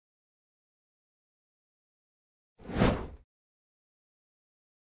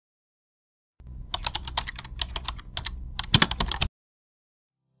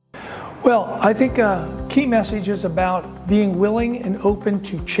Well, I think a key message is about being willing and open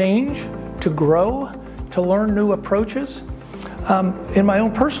to change, to grow, to learn new approaches. In my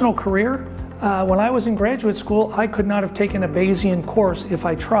own personal career, when I was in graduate school, I could not have taken a Bayesian course if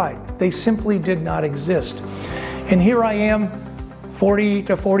I tried. They simply did not exist. And here I am 40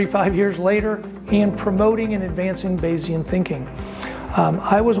 to 45 years later and promoting and advancing Bayesian thinking.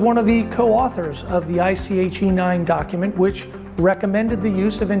 I was one of the co-authors of the ICH-E9 document, which recommended the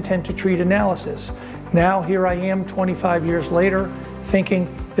use of intent to treat analysis. Now here I am 25 years later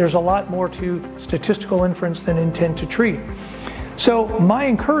thinking there's a lot more to statistical inference than intent to treat. So my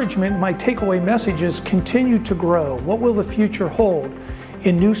encouragement, my takeaway message is continue to grow. What will the future hold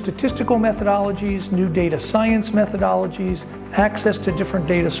in new statistical methodologies, new data science methodologies, access to different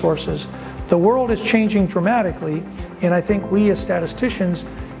data sources? The world is changing dramatically, and I think we as statisticians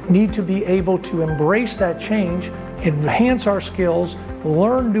need to be able to embrace that change, enhance our skills,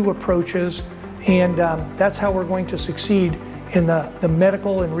 learn new approaches, and that's how we're going to succeed in the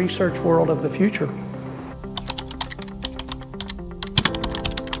medical and research world of the future.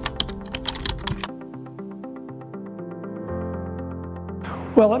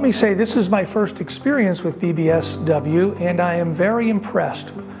 Well, let me say this is my first experience with BBSW, and I am very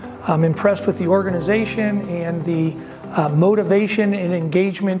impressed. I'm impressed with the organization and the motivation and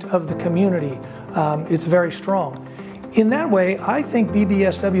engagement of the community. It's very strong. In that way, I think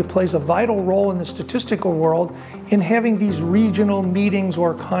BBSW plays a vital role in the statistical world in having these regional meetings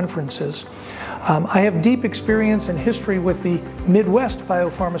or conferences. I have deep experience and history with the Midwest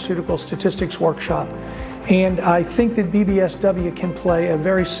Biopharmaceutical Statistics Workshop, and I think that BBSW can play a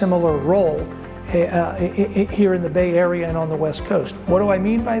very similar role here in the Bay Area and on the West Coast. What do I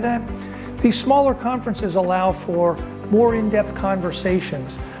mean by that? These smaller conferences allow for more in-depth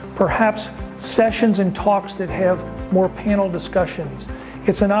conversations, perhaps sessions and talks that have more panel discussions.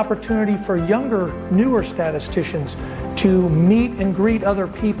 It's an opportunity for younger, newer statisticians to meet and greet other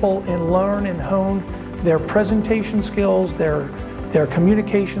people and learn and hone their presentation skills, their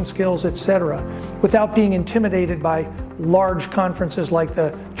communication skills, etc., without being intimidated by large conferences like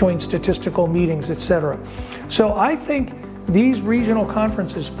the joint statistical meetings, etc. So I think these regional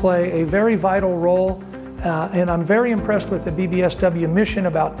conferences play a very vital role, and I'm very impressed with the BBSW mission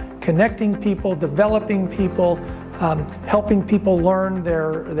about connecting people, developing people, helping people learn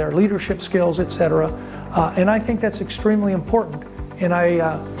their leadership skills, etc. And I think that's extremely important. And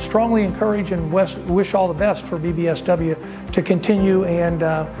I strongly encourage and wish all the best for BBSW to continue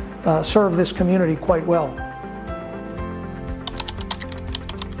and serve this community quite well.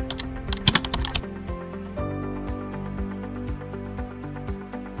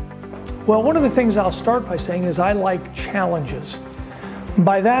 Well, one of the things I'll start by saying is I like challenges.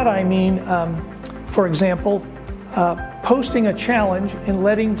 By that I mean, for example, posting a challenge and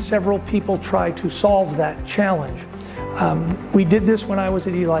letting several people try to solve that challenge. We did this when I was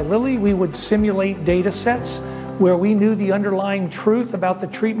at Eli Lilly. We would simulate data sets where we knew the underlying truth about the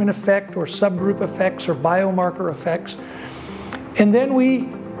treatment effect or subgroup effects or biomarker effects. And then we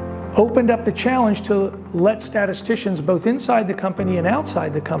opened up the challenge to let statisticians, both inside the company and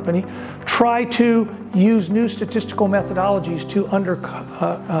outside the company, try to use new statistical methodologies to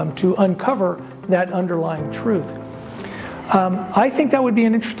uncover that underlying truth. I think that would be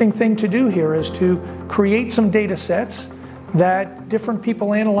an interesting thing to do here, is to create some data sets that different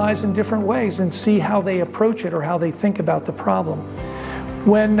people analyze in different ways and see how they approach it or how they think about the problem.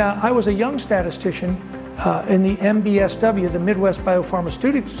 When I was a young statistician in the MBSW, the Midwest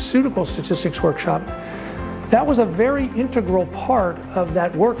Biopharmaceutical Statistics Workshop, that was a very integral part of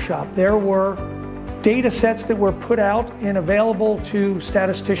that workshop. There were data sets that were put out and available to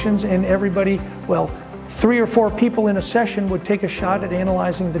statisticians, and everybody, well, 3 or 4 people in a session would take a shot at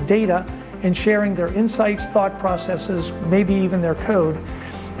analyzing the data and sharing their insights, thought processes, maybe even their code.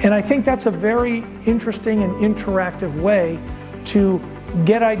 And I think that's a very interesting and interactive way to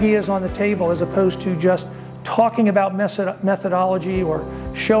get ideas on the table, as opposed to just talking about methodology or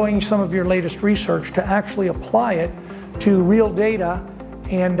showing some of your latest research, to actually apply it to real data.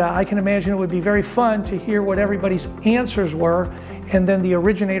 And I can imagine it would be very fun to hear what everybody's answers were, and then the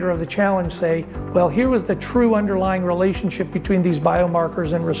originator of the challenge say, well, here was the true underlying relationship between these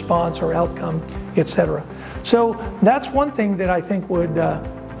biomarkers and response or outcome, etc. So that's one thing that I think would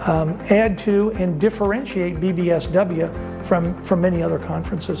add to and differentiate BBSW from many other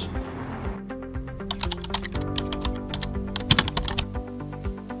conferences.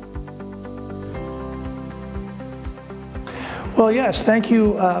 Well, yes, thank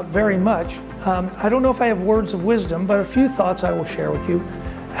you very much. I don't know if I have words of wisdom, but a few thoughts I will share with you.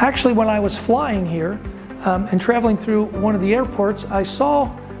 Actually, when I was flying here and traveling through one of the airports, I saw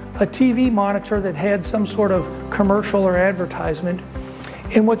a TV monitor that had some sort of commercial or advertisement.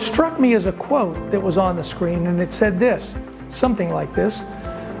 And what struck me is a quote that was on the screen, and it said this, something like this: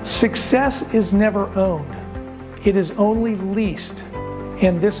 "Success is never owned. It is only leased,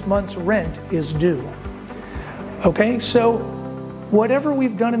 and this month's rent is due." Okay, so whatever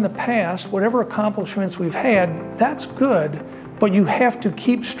we've done in the past, whatever accomplishments we've had, that's good, but you have to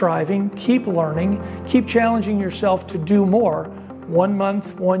keep striving, keep learning, keep challenging yourself to do more, 1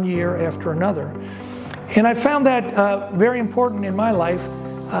 month, 1 year after another. And I found that very important in my life,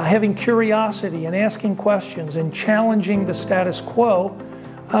 having curiosity and asking questions and challenging the status quo.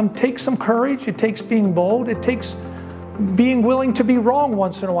 Takes some courage, it takes being bold, it takes being willing to be wrong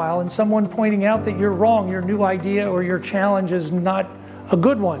once in a while and someone pointing out that you're wrong, your new idea or your challenge is not a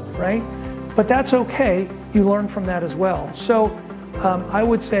good one, right? But that's okay, you learn from that as well. So I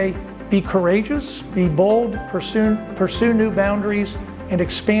would say be courageous, be bold, pursue new boundaries, and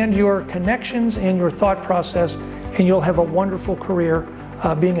expand your connections and your thought process, and you'll have a wonderful career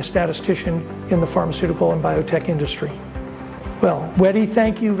being a statistician in the pharmaceutical and biotech industry. Well, Weddy,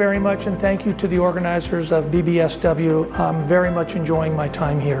 thank you very much, and thank you to the organizers of BBSW. I'm very much enjoying my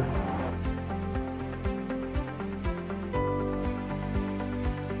time here.